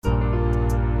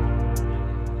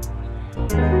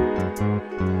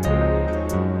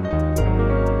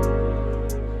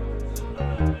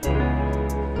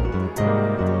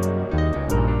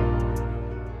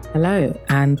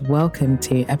and welcome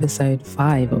to episode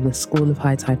 5 of the School of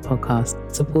High Tide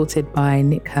podcast, supported by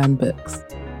Nick Hearn Books.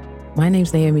 My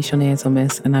name's Naomi Shonea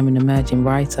Thomas, and I'm an emerging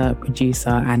writer,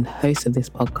 producer, and host of this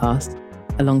podcast,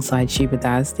 alongside Shuba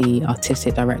Daz, the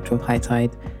artistic director of High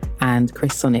Tide, and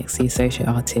Chris Sonics, the associate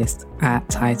artist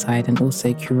at High Tide and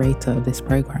also curator of this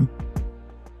program.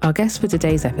 Our guest for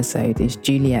today's episode is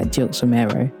Juliet Gilks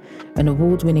Romero, an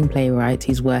award-winning playwright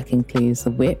whose work includes The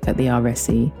Whip at the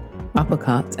RSC,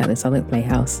 Uppercut at the Southwark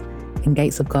Playhouse, and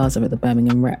Gates of Gaza at the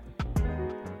Birmingham Rep.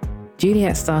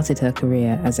 Juliet started her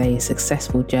career as a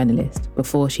successful journalist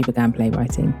before she began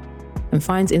playwriting, and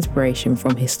finds inspiration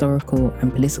from historical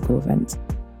and political events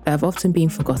that have often been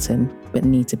forgotten but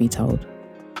need to be told.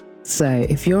 So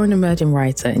if you're an emerging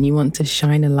writer and you want to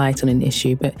shine a light on an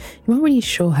issue, but you're not really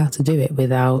sure how to do it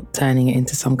without turning it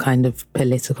into some kind of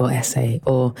political essay,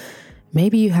 or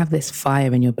maybe you have this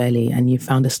fire in your belly and you've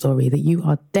found a story that you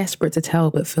are desperate to tell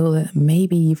but feel that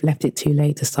maybe you've left it too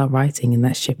late to start writing and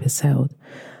that ship has sailed,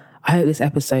 I hope this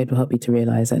episode will help you to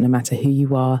realise that no matter who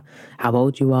you are, how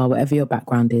old you are, whatever your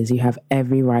background is, you have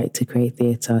every right to create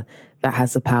theatre that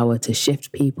has the power to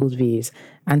shift people's views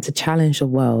and to challenge the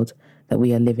world that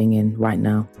we are living in right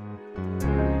now.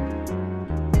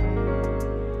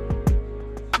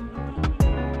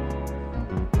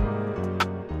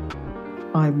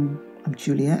 I'm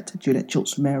Juliet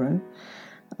Gilks Romero.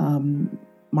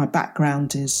 My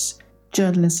background is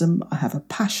journalism. I have a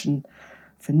passion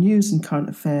for news and current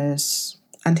affairs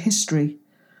and history.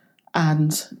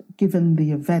 And given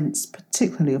the events,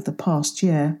 particularly of the past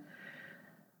year,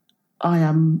 I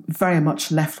am very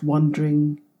much left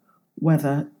wondering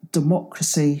whether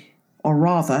democracy, or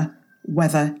rather,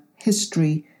 whether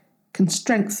history can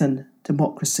strengthen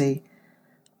democracy.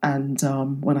 And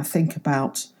when I think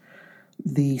about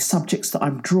the subjects that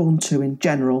I'm drawn to in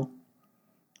general,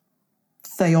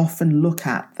 they often look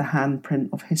at the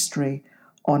handprint of history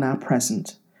on our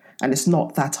present. And it's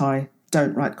not that I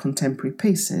don't write contemporary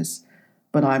pieces,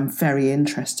 but I'm very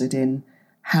interested in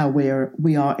how we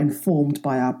are informed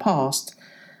by our past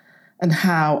and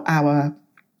how our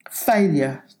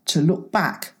failure to look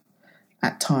back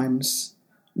at times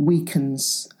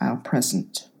weakens our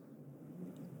present.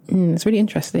 It's really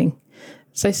interesting.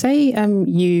 So say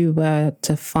you were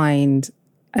to find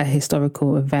a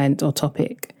historical event or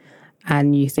topic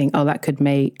and you think, oh, that could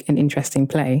make an interesting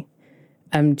play.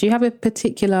 Do you have a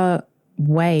particular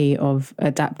way of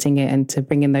adapting it and to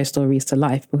bringing those stories to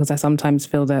life? Because I sometimes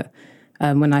feel that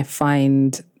when I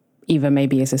find either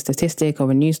maybe it's a statistic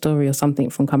or a news story or something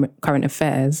from current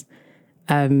affairs,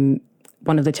 one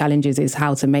of the challenges is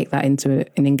how to make that into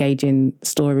an engaging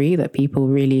story that people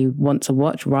really want to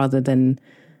watch, rather than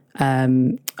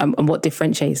and what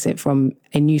differentiates it from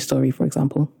a news story, for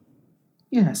example.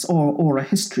 Yes, or a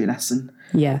history lesson,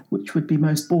 which would be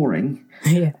most boring.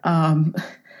 Yeah.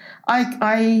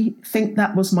 I think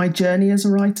that was my journey as a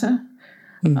writer.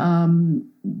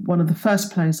 One of the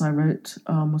first plays I wrote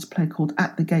was a play called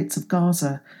At the Gates of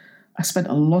Gaza. I spent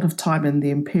a lot of time in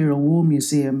the Imperial War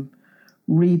Museum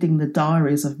reading the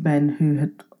diaries of men who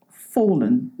had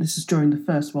fallen. This is during the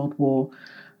First World War,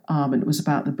 and it was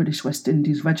about the British West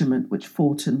Indies Regiment, which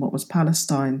fought in what was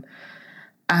Palestine.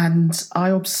 And I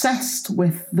obsessed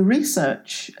with the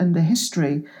research and the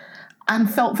history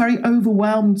and felt very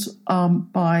overwhelmed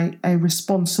by a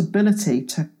responsibility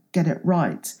to get it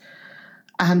right.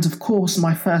 And of course,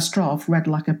 my first draft read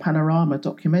like a panorama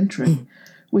documentary,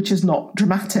 which is not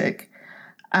dramatic.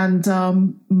 And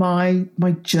my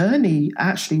journey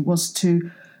actually was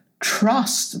to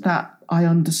trust that I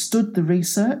understood the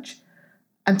research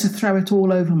and to throw it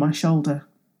all over my shoulder,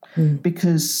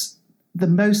 because the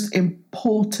most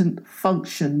important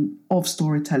function of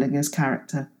storytelling is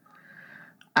character.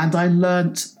 And I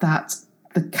learnt that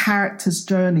the characters'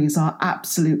 journeys are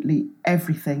absolutely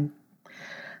everything,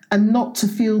 and not to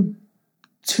feel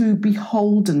too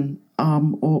beholden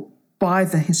or by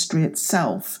the history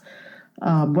itself.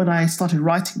 When I started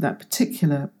writing that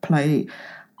particular play,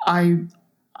 I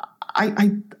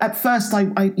at first I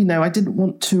didn't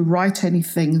want to write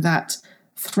anything that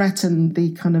threatened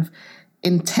the kind of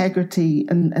integrity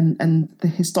and the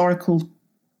historical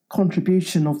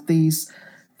contribution of these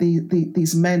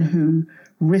men who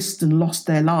risked and lost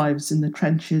their lives in the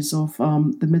trenches of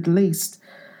the Middle East.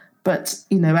 But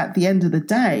at the end of the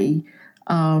day,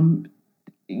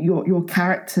 your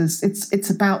characters, it's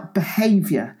about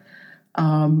behaviour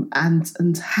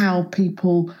and how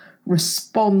people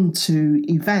respond to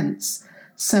events.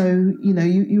 So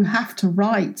you have to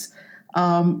write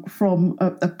from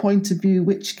a point of view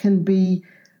which can be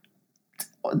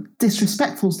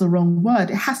disrespectful is the wrong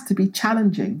word. It has to be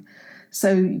challenging.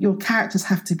 So your characters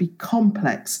have to be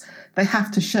complex. They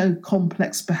have to show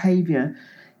complex behaviour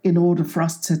in order for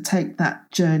us to take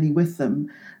that journey with them.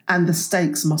 And the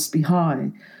stakes must be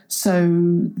high.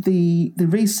 So the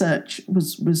research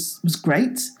was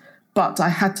great, but I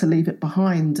had to leave it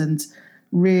behind and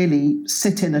really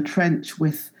sit in a trench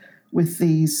with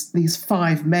these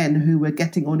 5 men who were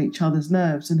getting on each other's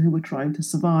nerves and who were trying to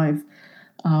survive,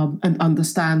 and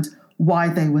understand why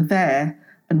they were there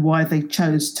and why they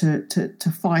chose to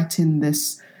fight in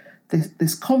this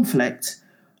conflict,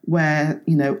 where,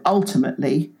 you know,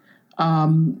 ultimately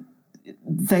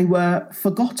they were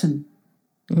forgotten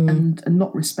and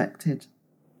not respected.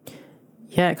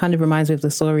 Yeah, it kind of reminds me of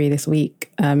the story this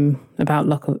week about a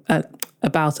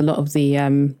lot of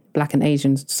the Black and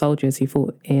Asian soldiers who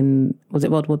fought in, was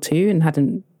it World War II, and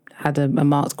hadn't had a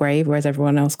marked grave, whereas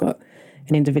everyone else got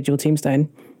an individual tombstone.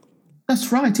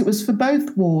 That's right. It was for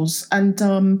both wars, and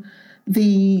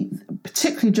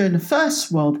particularly during the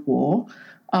First World War,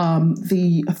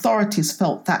 the authorities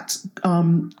felt that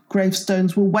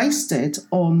gravestones were wasted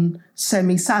on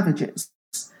semi-savages.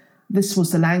 This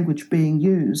was the language being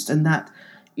used, and that,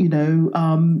 you know,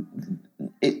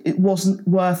 it wasn't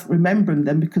worth remembering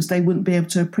them because they wouldn't be able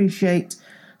to appreciate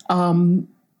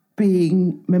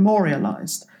being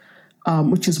memorialised,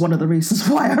 which is one of the reasons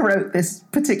why I wrote this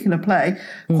particular play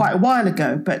quite a while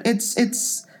ago. But it's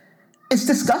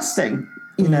disgusting,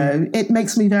 you know. It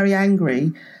makes me very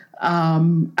angry,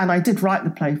 and I did write the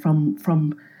play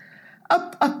from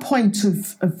a point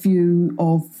of view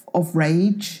of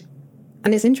rage.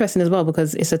 And it's interesting as well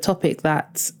because it's a topic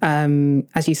that,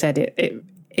 as you said, it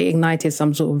ignited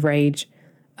some sort of rage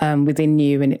within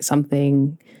you, and it's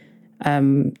something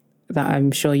that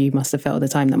I'm sure you must have felt at the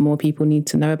time that more people need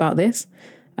to know about this.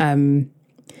 And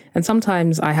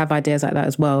sometimes I have ideas like that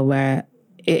as well, where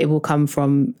it will come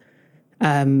from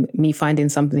me finding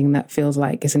something that feels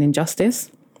like it's an injustice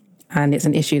and it's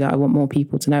an issue that I want more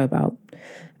people to know about.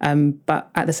 But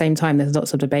at the same time, there's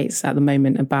lots of debates at the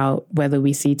moment about whether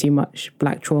we see too much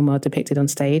Black trauma depicted on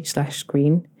stage /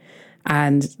 screen.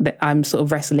 And I'm sort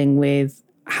of wrestling with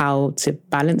how to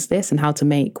balance this and how to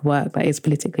make work that is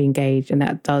politically engaged and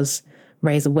that does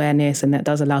raise awareness and that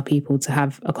does allow people to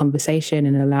have a conversation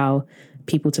and allow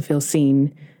people to feel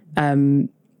seen,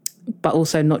 but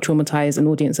also not traumatize an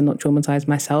audience and not traumatize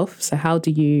myself. So how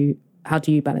do you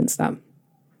balance that?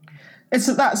 It's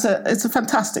a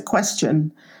fantastic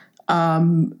question,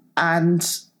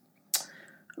 and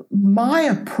my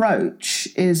approach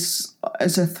is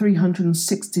as a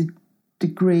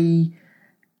 360-degree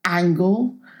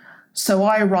angle. So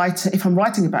if I'm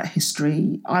writing about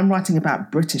history, I'm writing about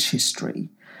British history,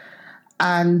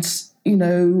 and you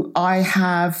know I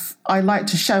like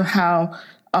to show how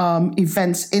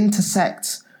events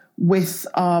intersect with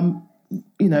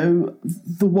you know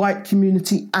the white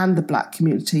community and the Black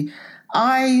community.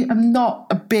 I am not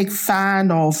a big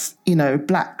fan of, you know,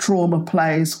 Black trauma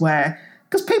plays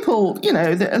because people, you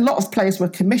know, a lot of plays were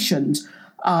commissioned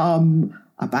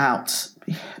about,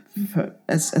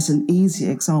 as an easy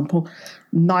example,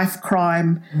 knife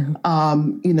crime.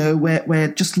 You know,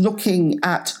 we're just looking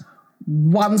at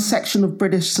one section of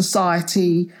British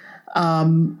society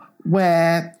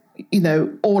where, you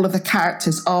know, all of the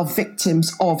characters are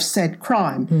victims of said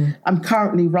crime. I'm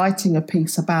currently writing a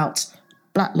piece about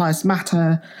Black Lives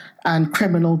Matter and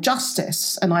criminal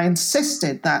justice. And I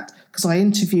insisted that, because I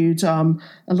interviewed a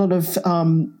lot of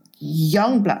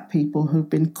young Black people who've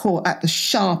been caught at the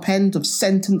sharp end of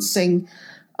sentencing,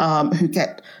 who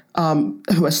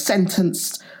are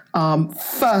sentenced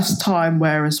first time,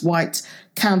 whereas white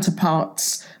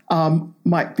counterparts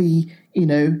might be, you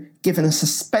know, given a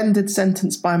suspended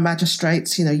sentence by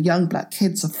magistrates. You know, young Black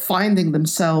kids are finding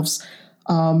themselves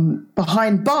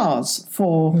behind bars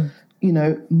for you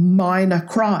know, minor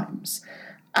crimes.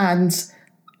 And,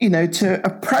 you know, to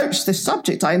approach this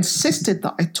subject, I insisted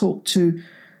that I talk to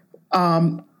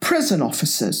prison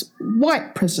officers,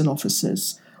 white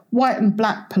and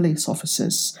Black police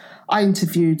officers. I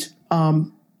interviewed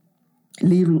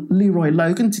Leroy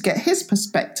Logan to get his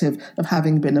perspective of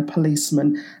having been a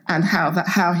policeman and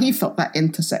how he felt that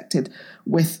intersected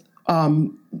with,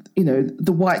 you know,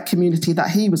 the white community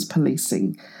that he was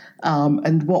policing.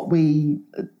 And what we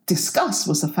discussed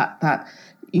was the fact that,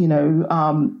 you know,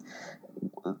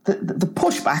 the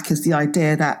pushback is the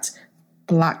idea that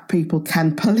Black people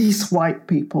can police white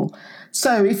people.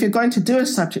 So if you're going to do a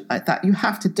subject like that, you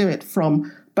have to do it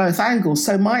from both angles.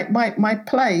 So my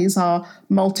plays are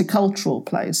multicultural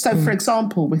plays. So, for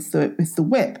example, with the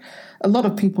Whip, a lot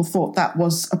of people thought that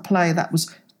was a play that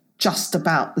was just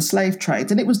about the slave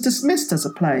trade, and it was dismissed as a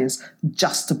play as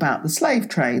just about the slave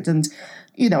trade. And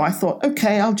I thought,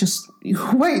 okay, I'll just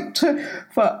wait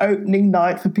for opening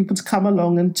night for people to come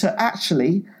along and to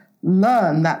actually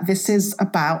learn that this is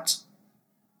about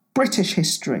British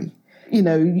history.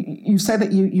 You say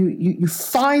that you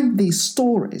find these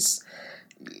stories,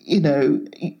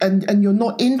 and you're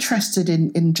not interested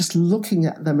in just looking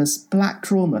at them as black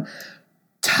trauma.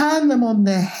 Turn them on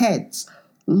their heads.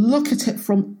 Look at it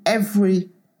from every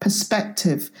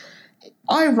perspective.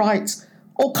 I write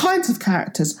all kinds of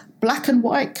characters, black and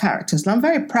white characters, and I'm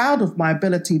very proud of my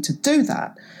ability to do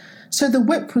that. So the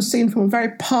whip was seen from a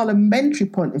very parliamentary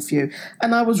point of view,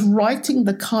 and I was writing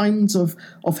the kinds of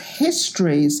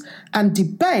histories and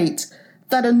debate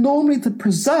that are normally the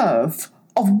preserve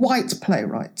of white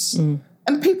playwrights.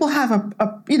 And people have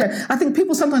I think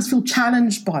people sometimes feel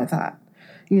challenged by that.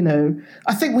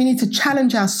 I think we need to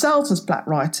challenge ourselves as black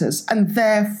writers and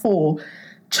therefore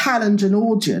challenge an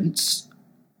audience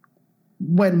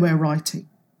when we're writing.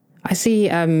 I see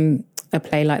a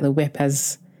play like The Whip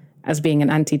as being an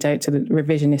antidote to the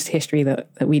revisionist history that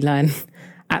we learn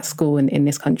at school in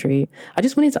this country. I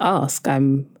just wanted to ask,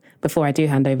 before I do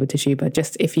hand over to Shuba,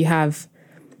 just if you have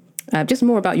just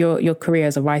more about your career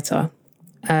as a writer,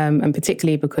 and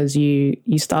particularly because you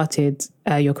started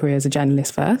your career as a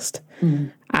journalist first.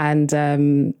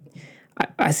 And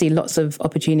I see lots of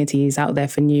opportunities out there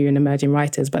for new and emerging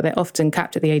writers, but they're often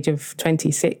capped at the age of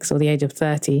 26 or the age of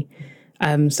 30.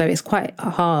 So it's quite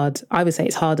hard. I would say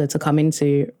it's harder to come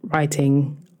into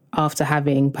writing after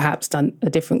having perhaps done a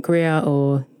different career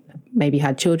or maybe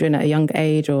had children at a younger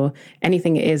age or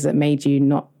anything it is that made you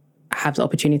not have the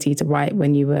opportunity to write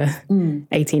when you were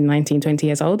 18, 19, 20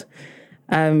 years old.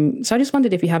 So I just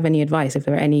wondered if you have any advice, if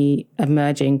there are any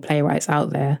emerging playwrights out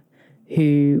there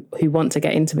who want to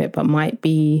get into it but might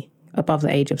be above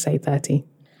the age of, say, 30.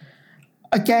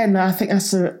 Again, I think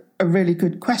that's a really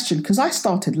good question because I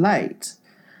started late,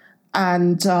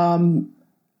 and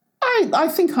I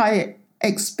think I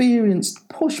experienced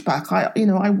pushback.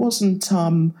 I wasn't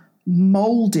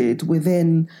molded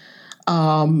within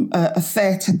a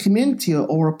theatre community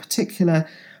or a particular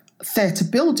theatre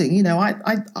building.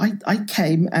 I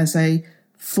came as a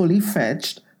fully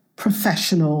fledged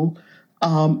professional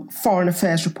foreign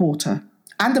affairs reporter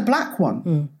and a black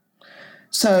one.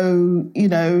 So,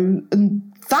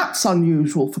 and that's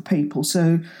unusual for people.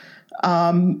 So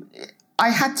I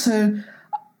kind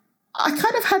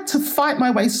of had to fight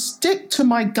my way, stick to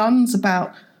my guns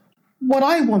about what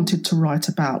I wanted to write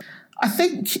about. I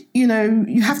think,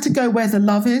 you have to go where the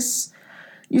love is.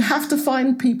 You have to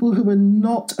find people who are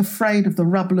not afraid of the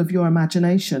rubble of your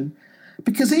imagination.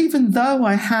 Because even though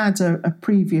I had a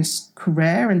previous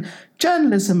career, and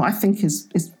journalism, I think, is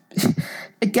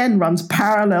again, runs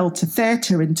parallel to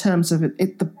theatre in terms of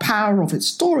the power of its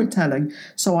storytelling.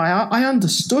 So I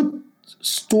understood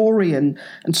story and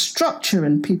structure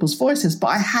in people's voices, but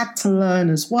I had to learn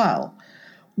as well.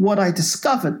 What I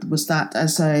discovered was that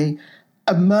as a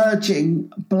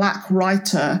emerging black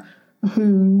writer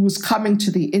who was coming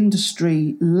to the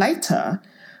industry later,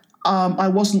 I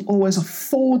wasn't always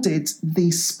afforded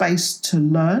the space to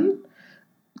learn,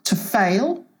 to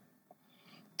fail,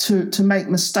 to make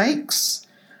mistakes.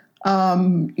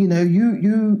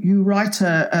 You write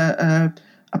a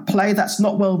play that's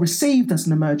not well received as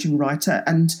an emerging writer,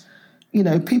 and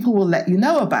people will let you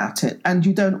know about it, and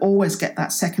you don't always get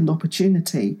that second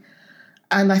opportunity.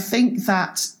 And I think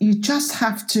that you just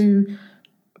have to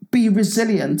be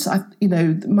resilient.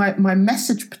 My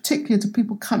message, particularly to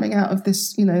people coming out of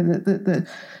this,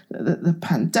 the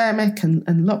pandemic and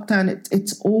lockdown,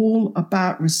 it's all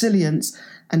about resilience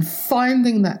and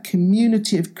finding that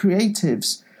community of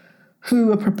creatives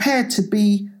who are prepared to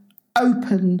be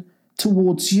open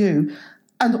towards you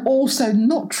and also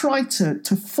not try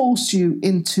to force you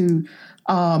into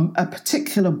a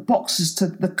particular box as to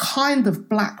the kind of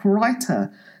black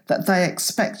writer that they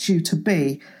expect you to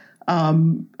be.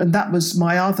 And that was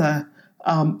my other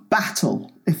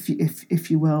battle, if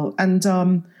you will. And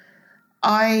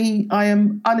I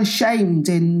am unashamed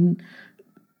in,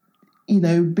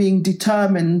 being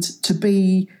determined to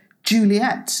be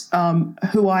Juliet,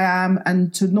 who I am,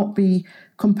 and to not be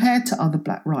compared to other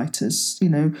black writers.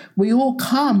 We all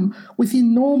come with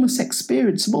enormous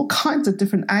experience from all kinds of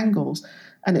different angles,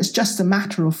 and it's just a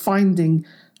matter of finding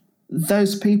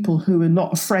those people who are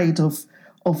not afraid of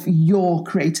your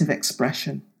creative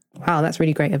expression. Wow, that's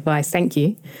really great advice. Thank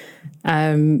you.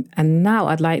 And now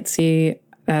I'd like to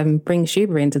bring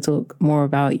Shuba in to talk more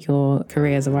about your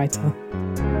career as a writer.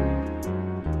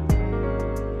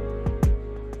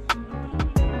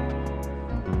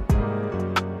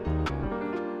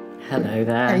 Hello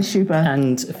there. Hey, Shuba.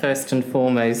 And first and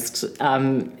foremost,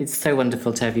 it's so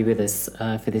wonderful to have you with us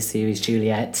for this series,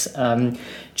 Juliet.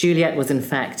 Juliet was, in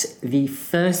fact, the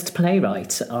first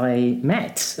playwright I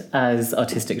met as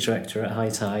artistic director at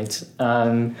High Tide,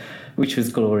 which was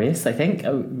glorious, I think,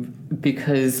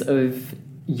 because of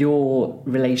your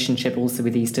relationship also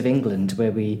with East of England,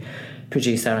 where we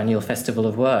produce our annual Festival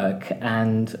of Work,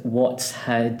 and what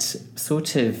had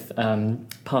sort of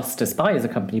passed us by as a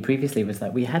company previously was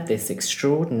that we had this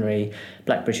extraordinary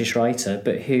Black British writer,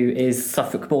 but who is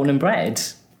Suffolk born and bred.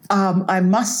 What,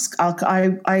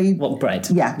 bred?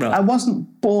 Yeah, right. I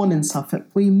wasn't born in Suffolk.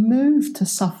 We moved to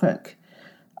Suffolk.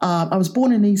 I was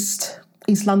born in East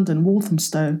London,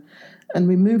 Walthamstow, and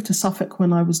we moved to Suffolk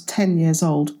when I was 10 years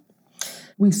old.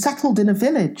 We settled in a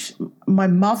village. My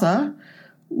mother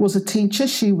was a teacher.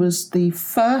 She was the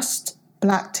first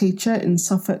black teacher in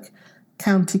Suffolk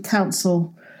County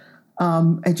Council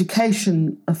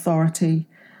Education Authority,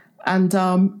 and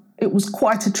it was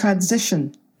quite a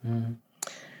transition.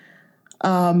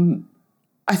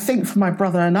 I think for my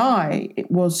brother and I,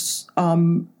 it was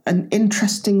an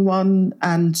interesting one,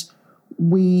 and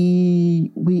we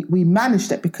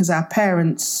managed it because our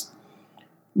parents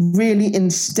really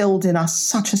instilled in us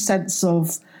such a sense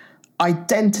of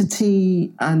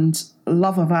identity and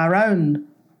love of our own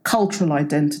cultural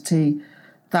identity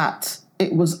that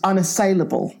it was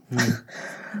unassailable.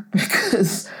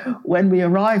 Because when we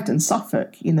arrived in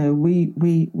Suffolk, you know, we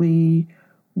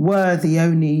were the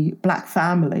only black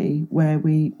family where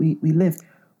we lived.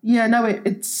 Yeah, no,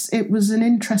 it was an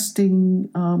interesting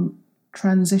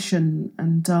transition,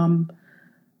 and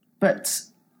but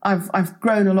I've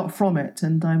grown a lot from it,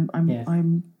 and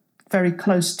I'm very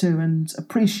close to and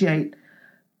appreciate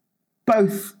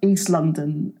both East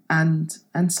London and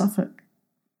Suffolk.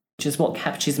 Just what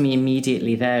captures me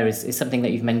immediately there is something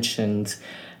that you've mentioned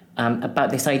about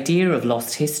this idea of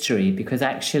lost history, because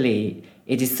actually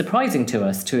it is surprising to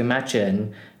us to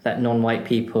imagine that non-white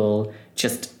people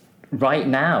just right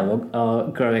now are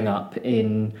growing up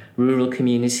in rural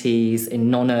communities, in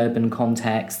non-urban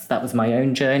contexts. That was my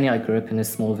own journey. I grew up in a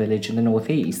small village in the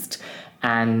northeast,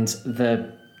 and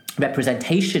the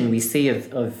representation we see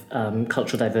of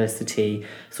cultural diversity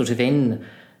sort of in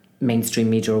mainstream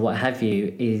media or what have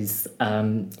you is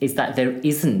that there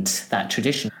isn't that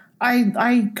tradition.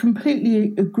 I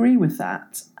completely agree with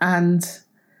that, and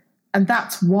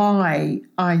that's why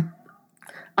I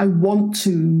want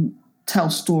to tell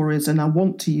stories, and I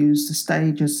want to use the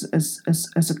stage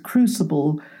as a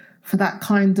crucible for that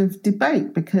kind of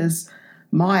debate, because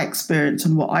my experience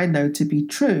and what I know to be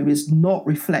true is not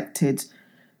reflected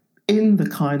in the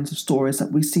kinds of stories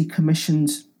that we see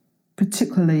commissioned,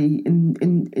 particularly in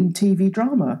TV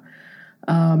drama.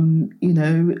 You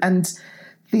know, and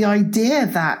the idea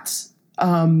that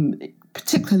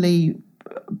particularly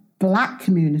black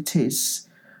communities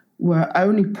were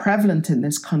only prevalent in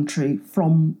this country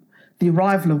from the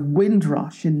arrival of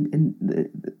Windrush in the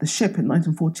ship in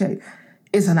 1948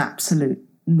 is an absolute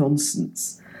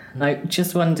nonsense. I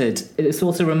just wondered, it's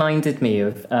also reminded me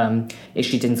of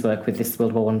Ishii Din's work with this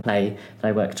World War I play that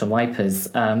I worked on, Wipers,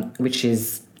 which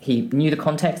is, he knew the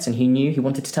context, and he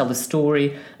wanted to tell the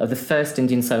story of the first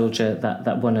Indian soldier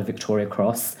that won a Victoria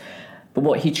Cross. But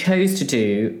what he chose to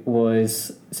do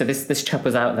was, so this chap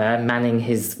was out there manning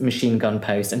his machine gun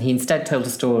post, and he instead told a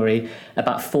story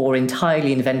about 4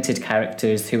 entirely invented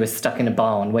characters who were stuck in a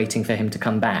barn waiting for him to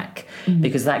come back,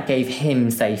 because that gave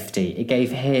him safety. It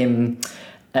gave him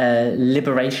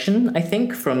liberation, I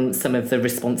think, from some of the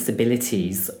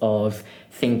responsibilities of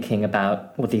thinking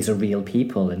about, well, these are real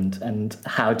people, and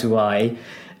how do I,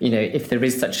 you know, if there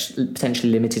is such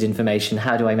potentially limited information,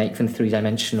 how do I make them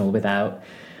three-dimensional without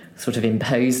sort of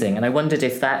imposing? And I wondered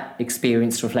if that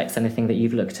experience reflects anything that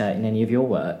you've looked at in any of your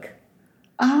work.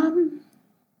 I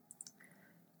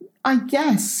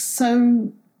guess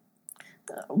so.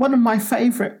 One of my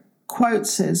favourite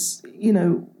quotes is, you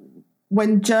know,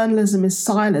 when journalism is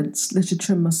silenced,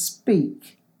 literature must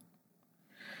speak.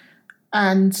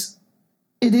 And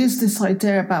it is this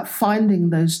idea about finding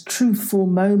those truthful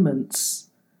moments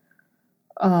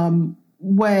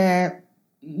where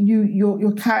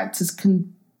your characters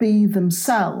can be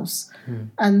themselves,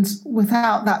 and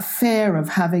without that fear of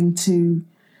having to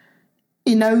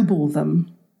ennoble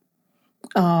them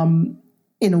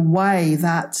in a way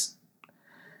that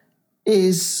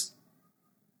is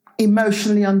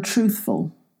emotionally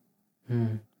untruthful.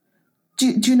 Do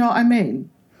you know what I mean?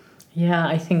 Yeah,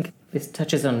 I think this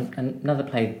touches on another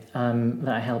play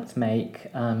that I helped make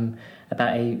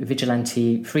about a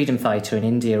vigilante freedom fighter in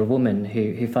India, a woman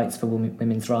who fights for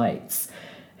women's rights,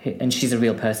 and she's a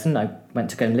real person. I went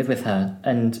to go and live with her,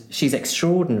 and she's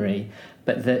extraordinary.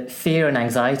 But the fear and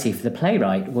anxiety for the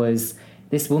playwright was,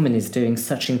 this woman is doing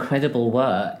such incredible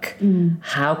work.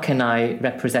 How can I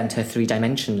represent her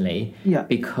three-dimensionally? Yeah.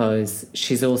 Because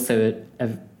she's also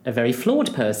a very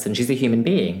flawed person. She's a human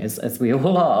being, as we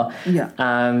all are. Yeah.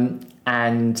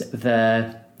 And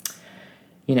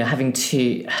having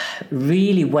to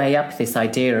really weigh up this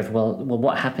idea of, well,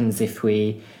 what happens if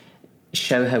we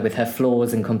show her with her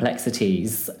flaws and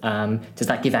complexities? Does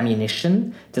that give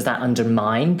ammunition? Does that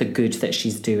undermine the good that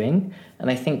she's doing? And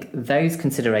I think those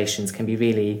considerations can be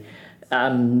really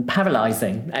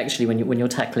paralyzing, actually, when you're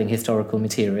tackling historical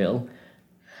material.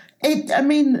 I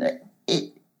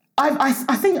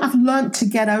think I've learnt to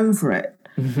get over it.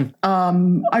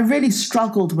 I really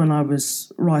struggled when I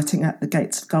was writing At the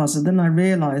Gates of Gaza. Then I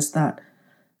realised that,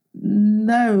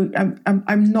 no,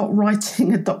 I'm not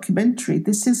writing a documentary.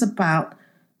 This is about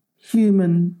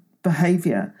human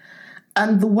behaviour.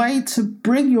 And the way to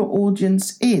bring your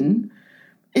audience in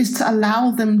is to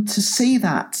allow them to see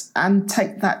that and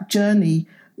take that journey,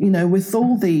 with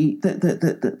all the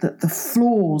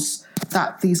flaws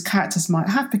that these characters might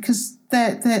have, because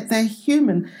they're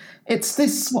human. It's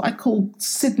this, what I call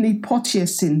Sidney Poitier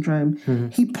syndrome.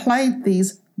 He played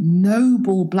these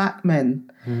noble black men.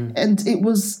 And it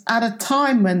was at a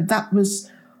time when that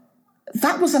was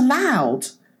allowed,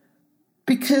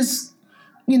 because,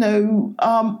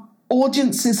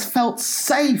 audiences felt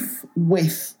safe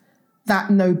with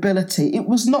that nobility. It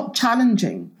was not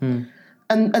challenging.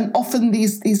 And often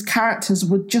these characters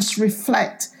would just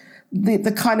reflect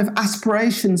the kind of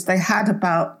aspirations they had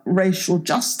about racial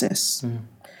justice.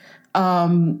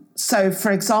 So,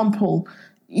 for example,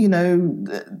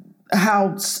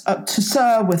 how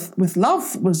Tesseur with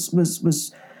Love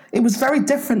was it was very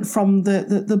different from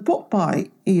the book by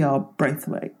E.R.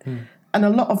 Braithwaite. And a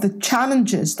lot of the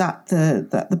challenges that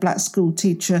the black school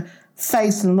teacher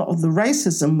faced and a lot of the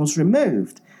racism was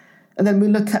removed. And then we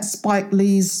look at Spike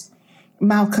Lee's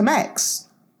Malcolm X,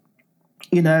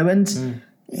 and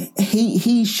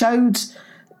he showed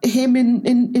him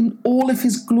in all of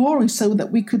his glory so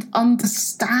that we could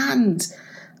understand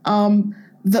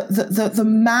the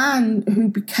man who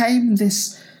became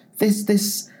this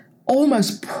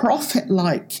almost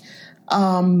prophet-like,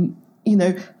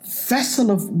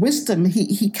 vessel of wisdom.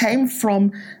 He came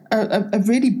from a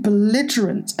really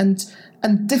belligerent and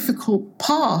difficult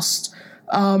past,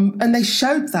 and they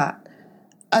showed that.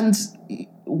 And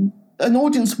an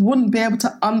audience wouldn't be able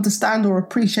to understand or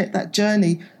appreciate that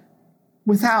journey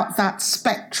without that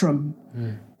spectrum.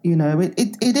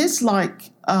 It is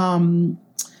like,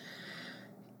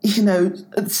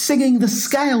 singing the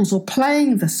scales or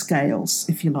playing the scales,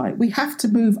 if you like. We have to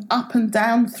move up and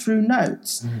down through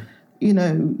notes.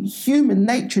 Human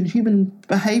nature and human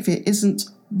behaviour isn't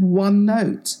one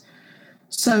note.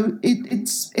 So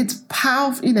it's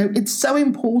powerful. It's so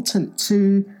important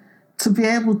to be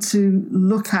able to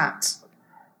look at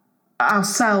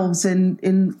ourselves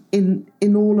in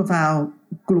all of our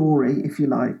glory, if you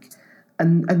like,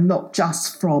 and not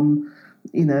just from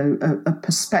a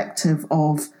perspective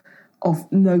of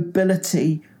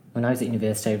nobility. When I was at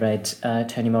university, I read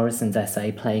Toni Morrison's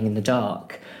essay "Playing in the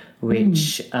Dark,"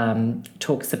 which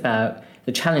talks about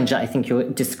the challenge that I think you're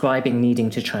describing needing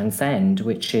to transcend,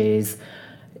 which is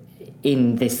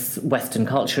in this Western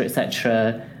culture,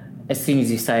 etc. As soon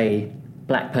as you say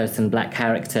black person, black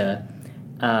character,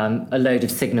 a load of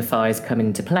signifiers come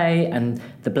into play, and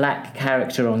the black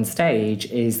character on stage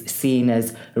is seen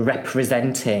as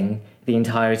representing the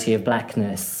entirety of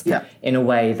blackness in a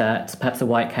way that perhaps a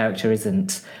white character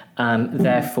isn't.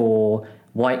 Therefore,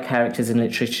 white characters in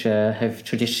literature have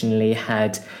traditionally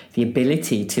had the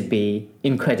ability to be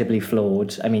incredibly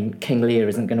flawed. I mean, King Lear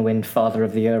isn't going to win Father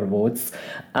of the Year awards,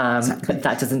 but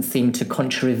that doesn't seem to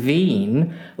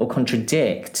contravene or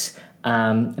contradict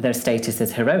their status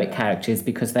as heroic characters,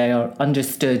 because they are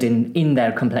understood in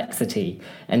their complexity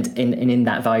and in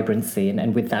that vibrancy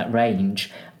and with that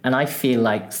range. And I feel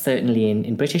like certainly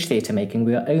in British theatre making,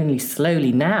 we are only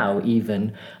slowly now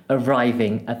even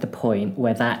arriving at the point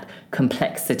where that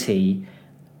complexity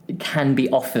can be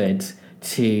offered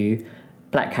to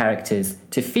black characters,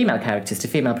 to female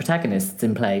protagonists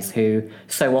in plays who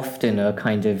so often are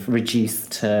kind of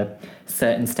reduced to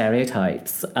certain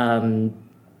stereotypes. And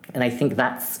I think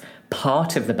that's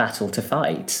part of the battle to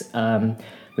fight,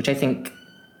 which I think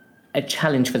a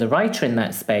challenge for the writer in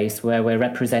that space, where we're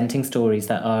representing stories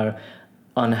that are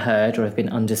unheard or have been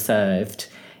underserved,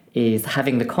 is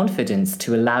having the confidence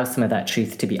to allow some of that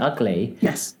truth to be ugly.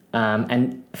 Yes.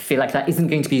 And feel like that isn't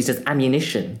going to be used as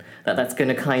ammunition, that's going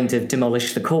to kind of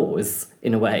demolish the cause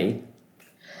in a way.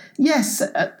 Yes.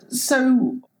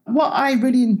 So what I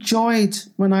really enjoyed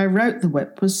when I wrote The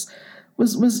Whip was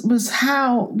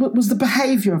the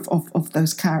behaviour of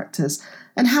those characters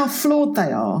and how flawed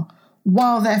they are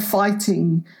while they're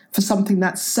fighting for something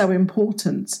that's so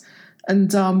important.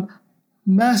 And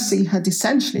Mercy had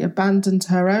essentially abandoned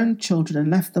her own children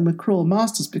and left them with cruel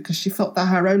masters because she felt that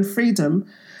her own freedom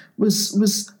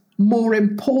was more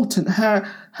important. Her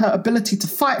ability to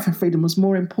fight for freedom was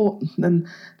more important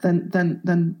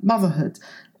than motherhood.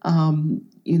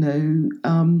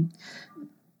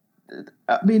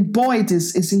 Boyd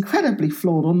is incredibly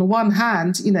flawed. On the one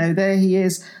hand, there he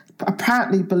is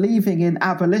apparently believing in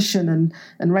abolition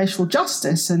and racial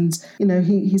justice, and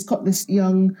he's got this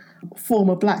young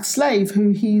former black slave who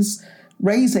he's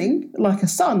raising like a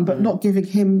son, but not giving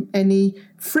him any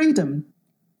freedom.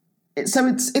 So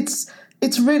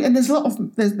it's really, and there's a lot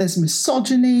of there's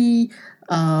misogyny.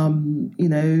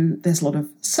 There's a lot of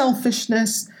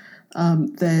selfishness.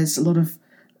 There's a lot of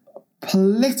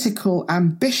political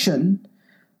ambition,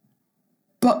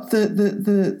 but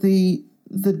the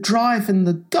drive and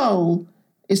the goal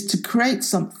is to create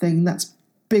something that's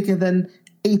bigger than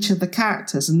each of the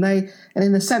characters, and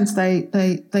in a sense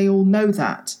they all know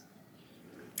that.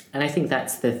 And I think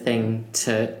that's the thing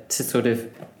to sort of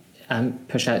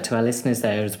push out to our listeners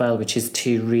there as well, which is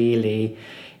to really,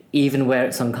 even where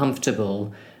it's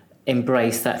uncomfortable,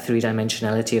 embrace that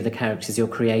three-dimensionality of the characters you're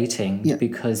creating,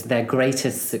 because their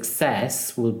greatest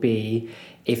success will be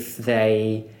if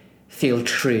they feel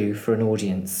true for an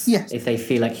audience, if they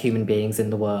feel like human beings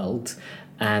in the world,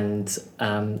 and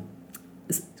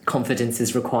confidence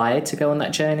is required to go on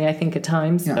that journey, I think, at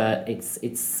times, but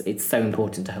it's so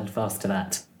important to hold fast to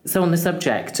that. So on the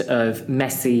subject of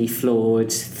messy,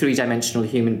 flawed, three-dimensional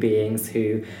human beings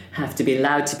who have to be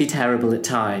allowed to be terrible at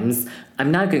times, I'm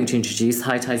now going to introduce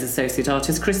High Tide's associate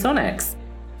artist, Chris Onyx.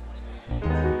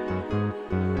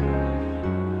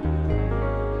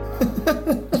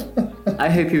 I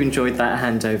hope you enjoyed that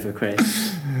handover,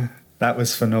 Chris. That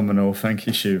was phenomenal. Thank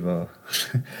you, Shuba.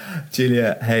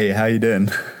 Juliet, hey, how you doing?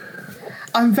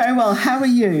 I'm very well. How are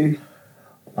you?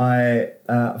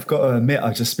 I've got to admit,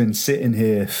 I've just been sitting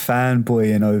here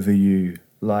fanboying over you.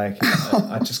 Like,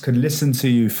 I just could listen to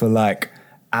you for like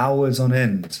hours on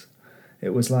end.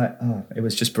 It was like, it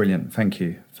was just brilliant. Thank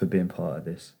you for being part of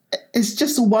this. It's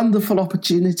just a wonderful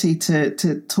opportunity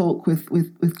to talk with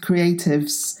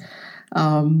creatives.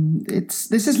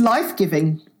 This is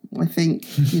life-giving, I think.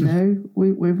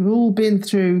 We've all been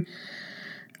through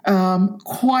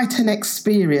quite an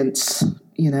experience,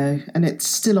 and it's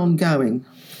still ongoing.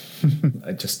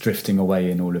 Just drifting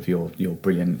away in all of your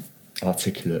brilliant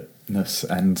articulateness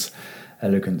and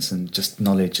elegance and just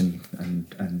knowledge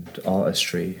and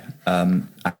artistry. And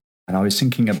I was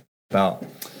thinking about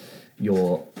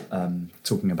your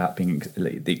talking about being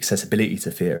the accessibility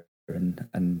to theatre,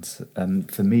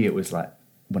 and for me it was like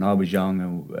when I was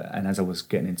young and as I was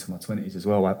getting into my 20s as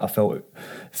well, I felt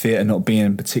theatre not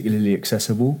being particularly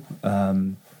accessible.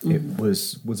 It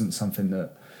wasn't something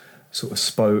that sort of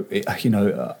spoke.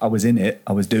 I was in it,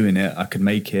 I was doing it, I could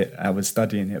make it, I was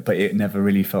studying it, but it never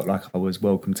really felt like I was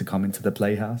welcome to come into the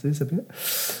playhouses a bit.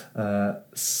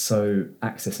 So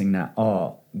accessing that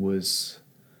art was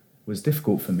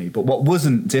difficult for me. But what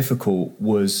wasn't difficult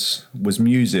was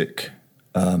music,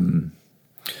 and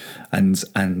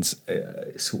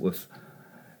sort of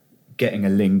getting a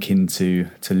link into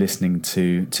listening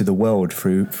to the world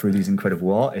through these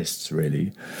incredible artists,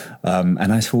 really.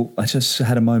 And I thought, I just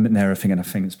had a moment there of thinking, I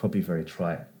think it's probably very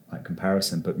trite, like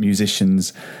comparison, but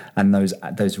musicians and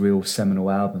those real seminal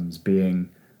albums being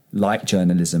like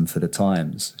journalism for the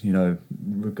times,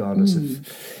 regardless of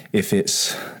if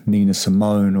it's Nina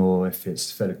Simone or if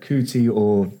it's Fela Kuti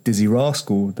or Dizzy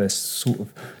Rascal, they're sort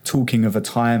of talking of a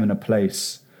time and a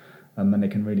place, and they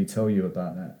can really tell you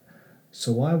about that.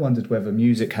 So I wondered whether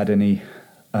music had any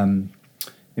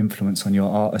influence on your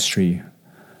artistry,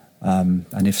 and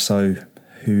if so,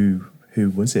 who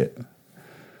was it?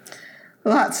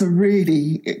 Well, that's a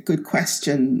really good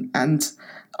question, and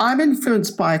I'm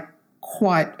influenced by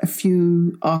quite a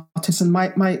few artists, and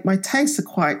my tastes are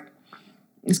quite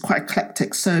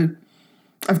eclectic. So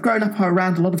I've grown up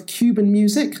around a lot of Cuban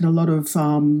music and a lot of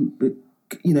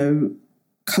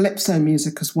calypso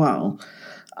music as well.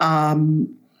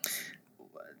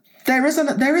 There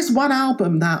is one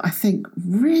album that I think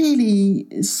really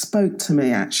spoke to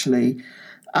me, actually,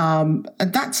 and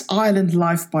that's Island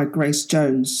Life by Grace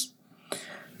Jones.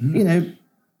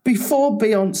 Before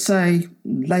Beyonce,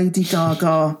 Lady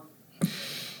Gaga,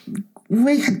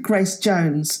 we had Grace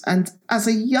Jones, and as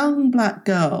a young black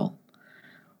girl,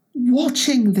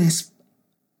 watching this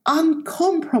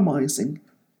uncompromising,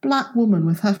 black woman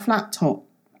with her flat top,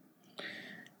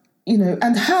 you know,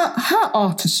 and her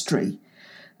artistry.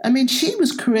 I mean, she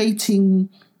was creating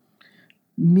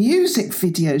music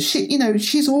videos.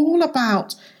 She's all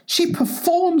about, she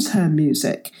performs her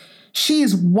music. She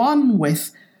is one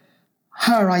with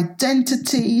her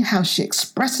identity, how she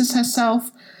expresses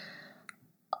herself.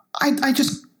 I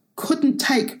just couldn't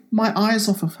take my eyes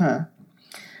off of her.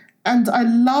 And I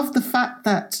love the fact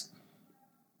that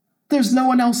there's no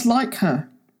one else like her.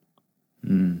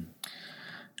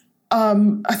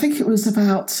 I think it was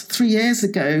about 3 years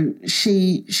ago,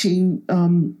 she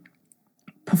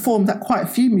performed at quite a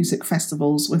few music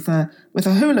festivals with a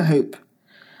hula hoop.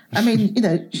 I mean, you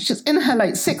know, she's in her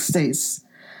late 60s.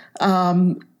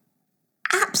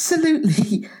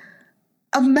 Absolutely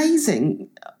amazing.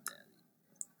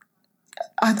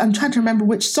 I'm trying to remember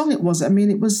which song it was. I mean,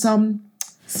 it was...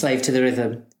 Slave to the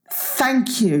Rhythm.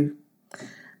 Thank you.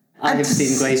 I have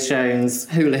seen Grace Jones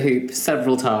hula hoop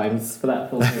several times for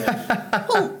that performance.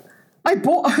 Well, I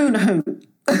bought a hula hoop.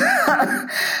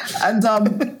 And,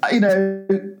 you know,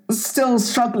 still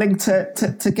struggling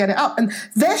to get it up. And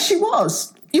there she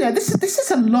was. You know, this is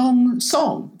a long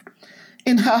song.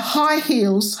 In her high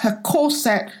heels, her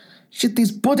corset, she had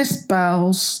these Buddhist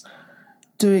bells,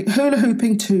 doing hula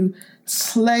hooping to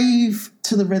Slave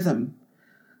to the Rhythm.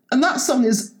 And that song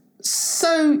is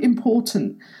so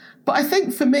important. But I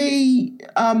think for me,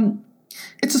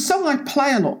 it's a song I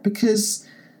play a lot because,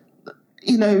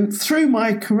 you know, through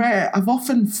my career, I've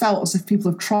often felt as if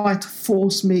people have tried to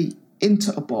force me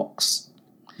into a box.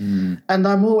 And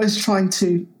I'm always trying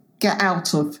to get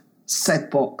out of said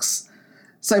box.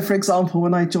 So, for example,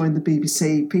 when I joined the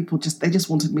BBC, people just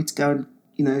wanted me to go and,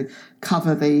 you know,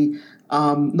 cover the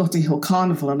Notting Hill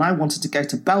Carnival, and I wanted to go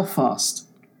to Belfast.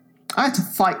 I had to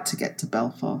fight to get to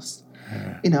Belfast.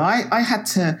 You know, I had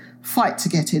to fight to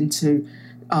get into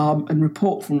and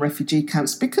report from refugee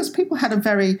camps because people had a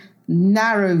very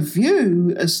narrow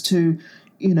view as to,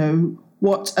 you know,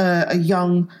 what a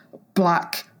young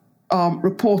black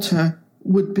reporter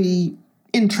would be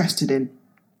interested in.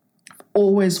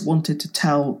 Always wanted to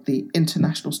tell the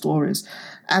international stories.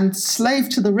 And Slave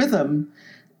to the Rhythm,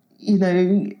 you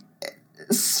know,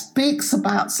 speaks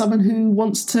about someone who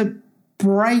wants to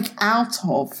break out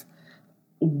of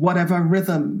whatever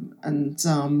rhythm and,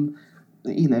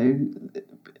 you know,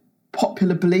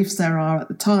 popular beliefs there are at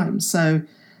the time. So,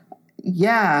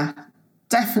 yeah,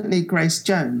 definitely Grace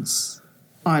Jones,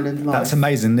 Island Life. That's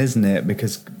amazing, isn't it?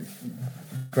 Because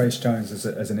Grace Jones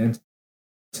as an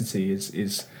entity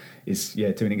is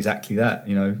doing exactly that.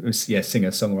 You know,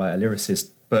 singer, songwriter, lyricist,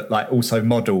 but like also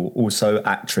model, also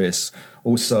actress,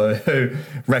 also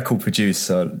record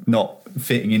producer, not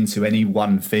fitting into any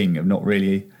one thing, of not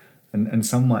really. And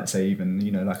some might say even,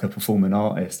 you know, like a performing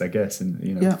artist, I guess, and,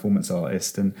 you know, performance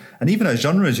artist, and even those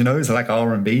genres, you know, it's like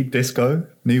R&B, disco,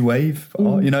 new wave,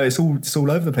 art, you know, it's all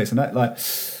over the place. And that, like,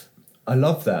 I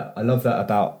love that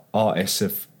about artists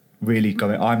of really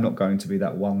going, I'm not going to be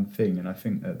that one thing. And I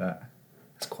think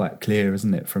that's quite clear,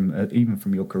 isn't it? From even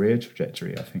from your career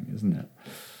trajectory, I think, isn't it?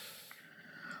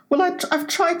 Well, I've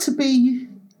tried to be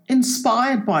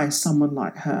inspired by someone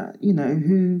like her, you know,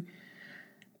 who,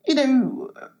 you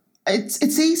know, it's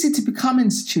easy to become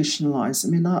institutionalised. I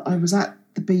mean, I was at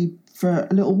the Bee for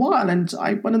a little while, and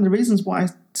one of the reasons why I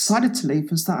decided to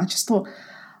leave was that I just thought,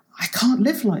 I can't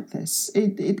live like this.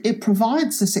 It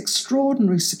provides this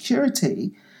extraordinary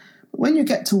security. But when you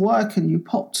get to work and you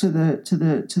pop to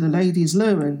the ladies'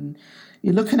 loo and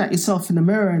you're looking at yourself in the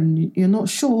mirror and you're not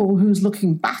sure who's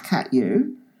looking back at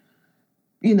you,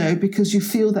 you know, because you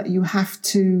feel that you have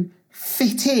to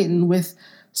fit in with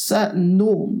certain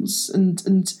norms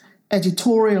and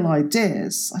editorial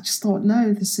ideas. I just thought,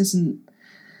 no, this isn't,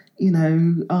 you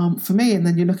know, for me. And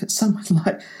then you look at someone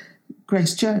like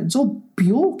Grace Jones or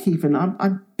Bjork even. I'm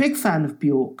a big fan of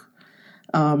Bjork.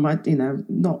 You know,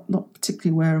 not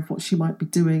particularly aware of what she might be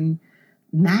doing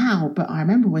now, but I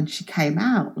remember when she came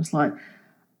out, it was like,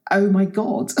 oh my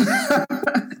God,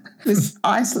 this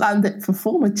Icelandic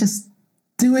performer just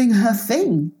doing her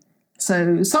thing.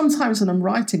 So sometimes when I'm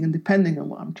writing, and depending on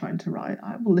what I'm trying to write,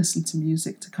 I will listen to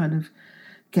music to kind of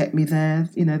get me there.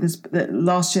 You know,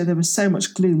 last year there was so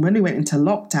much gloom. When we went into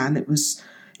lockdown, it was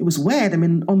weird. I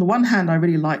mean, on the one hand, I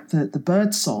really liked the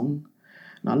bird song,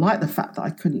 and I liked the fact that I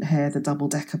couldn't hear the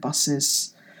double-decker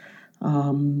buses,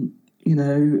 you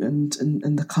know, and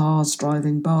the cars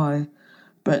driving by.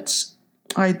 But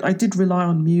I did rely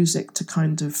on music to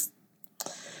kind of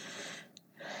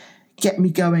get me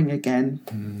going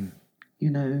again. You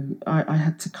know, I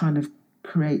had to kind of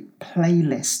create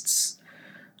playlists.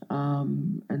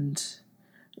 And,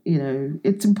 you know,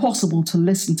 it's impossible to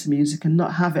listen to music and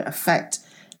not have it affect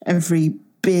every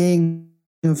being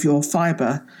of your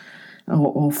fibre,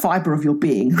 or fibre of your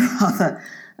being rather,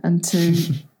 and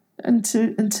to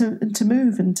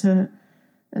move and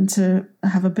to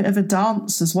have a bit of a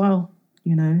dance as well,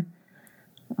 you know.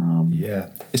 Yeah,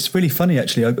 it's really funny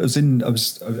actually. I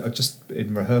was just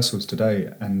in rehearsals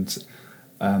today, and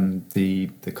the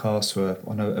cast were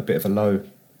on a bit of a low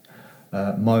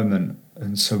moment,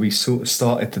 and so we sort of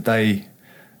started the day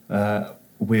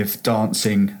with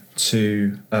dancing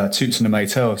to Toots and the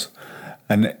Maytals,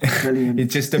 and it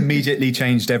just immediately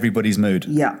changed everybody's mood.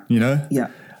 Yeah, you know. Yeah.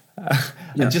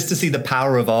 And just to see the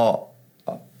power of art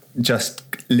just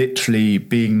literally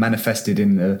being manifested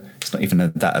in it's not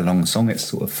even that a long song, it's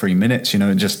sort of 3 minutes, you know,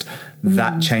 and just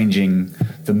that changing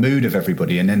the mood of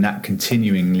everybody, and then that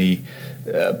continually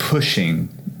pushing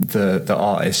the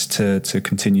artist to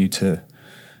continue to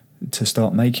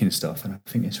start making stuff. And I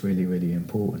think it's really, really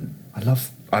important.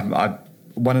 I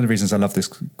one of the reasons I love this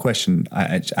question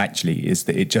actually is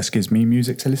that it just gives me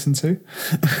music to listen to.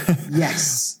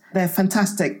 Yes, they're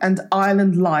fantastic. And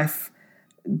Island Life,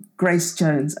 Grace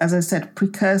Jones, as I said,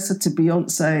 precursor to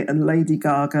Beyonce and Lady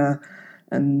Gaga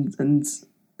and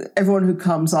everyone who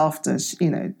comes after, you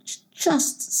know,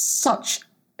 just such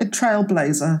a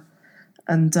trailblazer.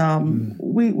 And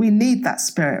we need that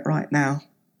spirit right now,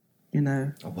 you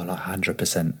know. Oh, well,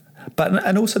 100%. But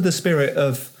and also the spirit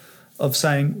of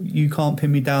saying, you can't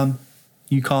pin me down,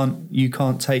 you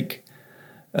can't take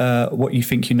what you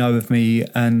think you know of me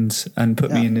and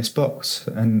put me in this box.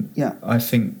 And I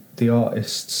think the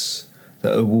artists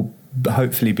that will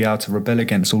hopefully be able to rebel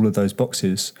against all of those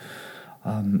boxes,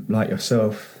 like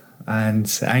yourself and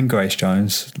Grace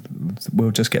Jones,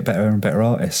 will just get better and better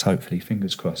artists, hopefully,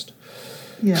 fingers crossed.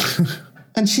 Yeah.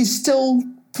 And she's still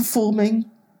performing,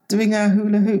 doing her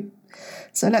hula hoop.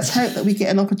 So let's hope that we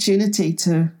get an opportunity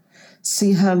to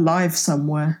see her live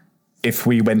somewhere. If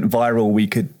we went viral, we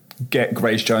could get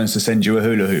Grace Jones to send you a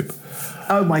hula hoop.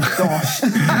 Oh my gosh.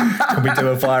 Can we do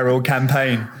a viral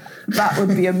campaign? That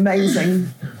would be amazing.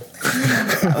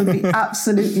 That would be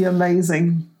absolutely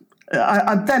amazing.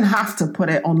 I'd then have to put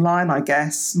it online, I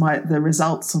guess, the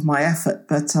results of my effort.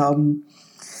 But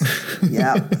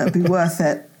yeah, it'd be worth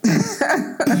it.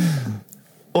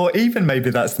 Or even maybe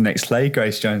that's the next play,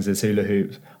 Grace Jones's Hula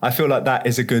Hoops. I feel like that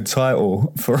is a good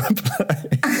title for a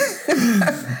play.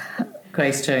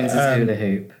 Grace Jones's Hula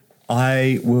Hoop.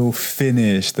 I will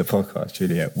finish the podcast,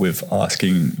 Juliet, with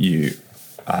asking you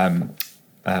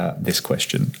this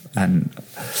question, and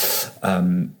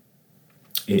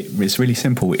it's really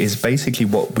simple. It's basically,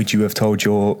 what would you have told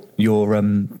your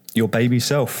baby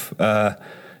self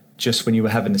just when you were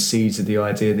having the seeds of the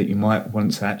idea that you might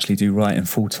want to actually do writing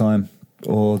full time,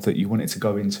 or that you wanted to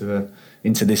go into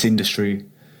this industry?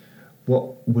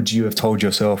 What would you have told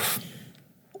yourself?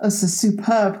 That's a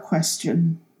superb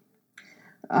question.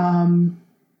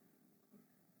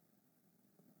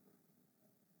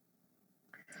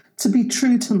 To be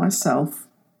true to myself,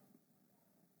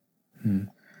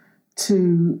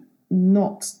 to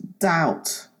not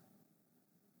doubt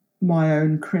my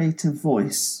own creative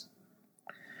voice.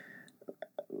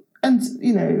 And,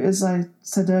 you know, as I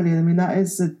said earlier, I mean, that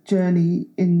is a journey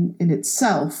in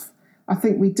itself. I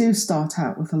think we do start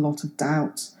out with a lot of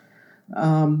doubt.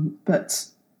 But,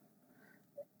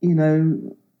 you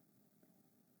know,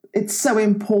 it's so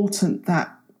important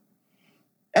that,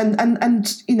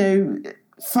 and you know,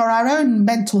 for our own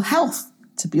mental health,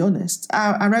 to be honest,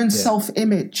 our own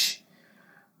self-image,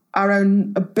 our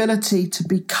own ability to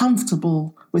be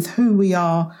comfortable with who we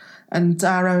are and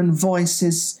our own voice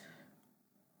is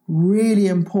really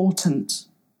important,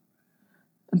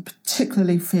 and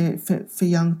particularly for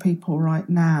young people right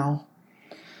now.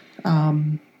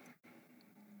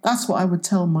 That's what I would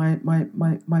tell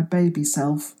my baby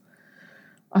self.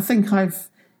 I think I've,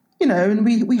 you know, and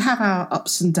we have our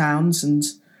ups and downs, and,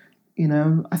 you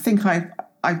know, I think I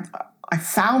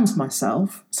found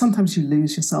myself. Sometimes you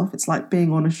lose yourself. It's like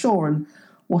being on a shore and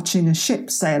watching a ship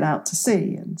sail out to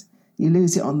sea, and you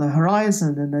lose it on the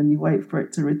horizon and then you wait for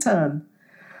it to return.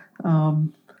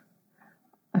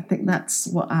 I think that's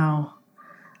what our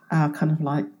kind of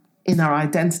like inner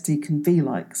identity can be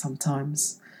like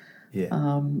sometimes. Yeah.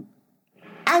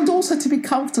 And also to be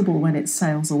comfortable when it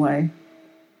sails away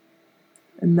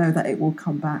and know that it will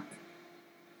come back.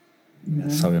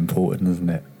 That's so important, isn't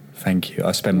it? Thank you.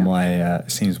 I spend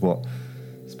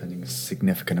spending a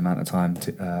significant amount of time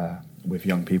with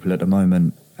young people at the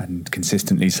moment, and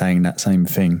consistently saying that same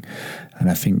thing.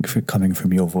 And I think coming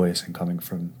from your voice and coming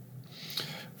from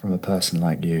a person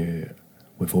like you,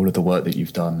 with all of the work that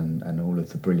you've done and all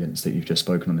of the brilliance that you've just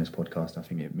spoken on this podcast, I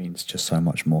think it means just so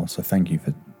much more. So thank you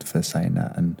for saying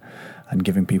that and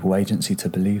giving people agency to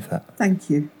believe that.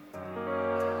 Thank you.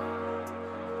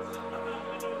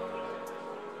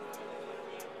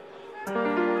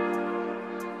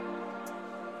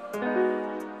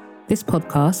 This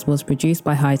podcast was produced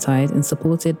by High Tide and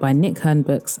supported by Nick Hearn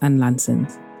Books and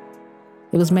Lansons.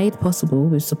 It was made possible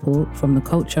with support from the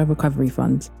Culture Recovery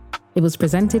Fund. It was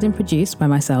presented and produced by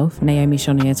myself, Naomi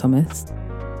Shonier-Thomas,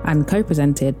 and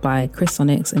co-presented by Chris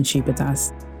Sonics and Shuba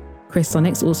Das. Chris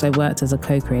Sonics also worked as a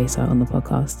co-creator on the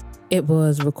podcast. It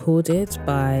was recorded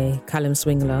by Callum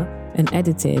Swingler and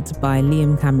edited by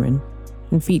Liam Cameron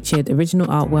and featured original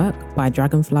artwork by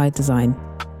Dragonfly Design.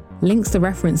 Links to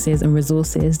references and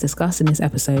resources discussed in this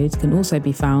episode can also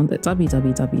be found at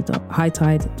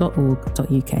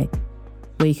www.hightide.org.uk,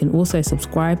 where you can also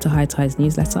subscribe to High Tide's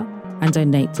newsletter and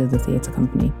donate to the theatre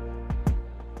company.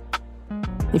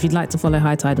 If you'd like to follow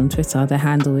High Tide on Twitter, their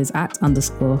handle is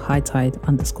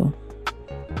 @_hightide_.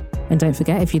 And don't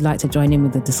forget, if you'd like to join in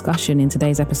with the discussion in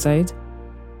today's episode,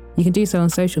 you can do so on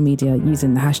social media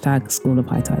using the hashtag School of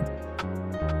High Tide.